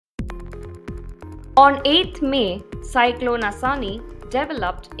On 8th May, Cyclone Asani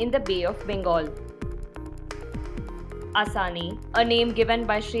developed in the Bay of Bengal. Asani, a name given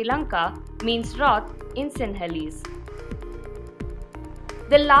by Sri Lanka, means wrath in Sinhalese.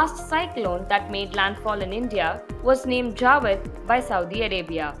 The last cyclone that made landfall in India was named Jawad by Saudi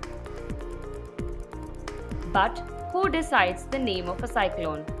Arabia. But who decides the name of a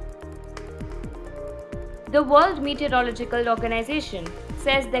cyclone? The World Meteorological Organization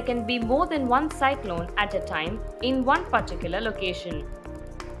says there can be more than one cyclone at a time in one particular location.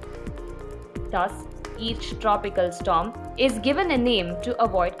 Thus, each tropical storm is given a name to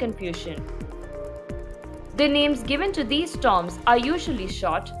avoid confusion. The names given to these storms are usually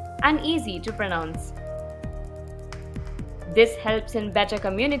short and easy to pronounce. This helps in better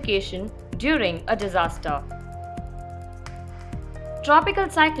communication during a disaster. Tropical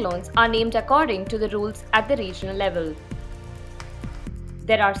cyclones are named according to the rules at the regional level.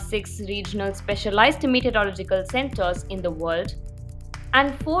 There are 6 regional specialized meteorological centers in the world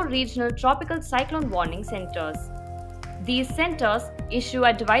and 4 regional tropical cyclone warning centers. These centers issue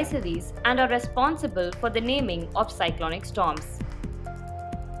advisories and are responsible for the naming of cyclonic storms.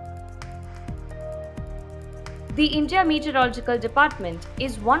 The India Meteorological Department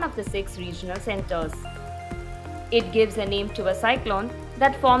is one of the 6 regional centers. It gives a name to a cyclone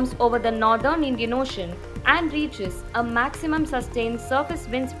that forms over the northern Indian Ocean and reaches a maximum sustained surface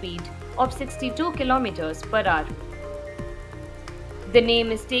wind speed of 62 km per hour. The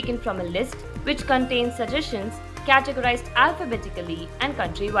name is taken from a list which contains suggestions categorized alphabetically and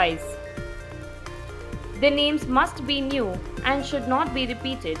country-wise. The names must be new and should not be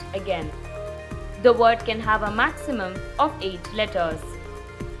repeated again. The word can have a maximum of 8 letters.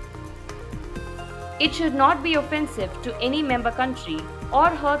 It should not be offensive to any member country or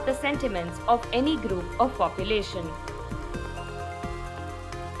hurt the sentiments of any group of population.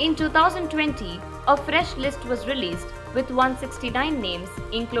 In 2020, a fresh list was released with 169 names,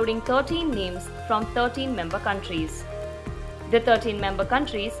 including 13 names from 13 member countries. The 13 member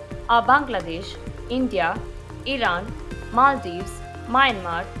countries are Bangladesh, India, Iran, Maldives,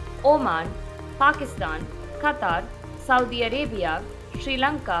 Myanmar, Oman, Pakistan, Qatar, Saudi Arabia, Sri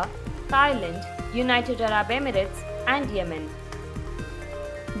Lanka, Thailand, United Arab Emirates, and Yemen.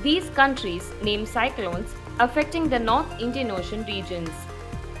 These countries name cyclones affecting the North Indian Ocean regions.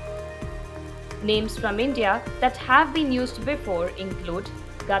 Names from India that have been used before include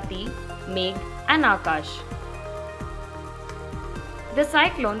Gati, Megh, and Akash. The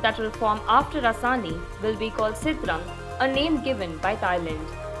cyclone that will form after Asani will be called Sitrang, a name given by Thailand.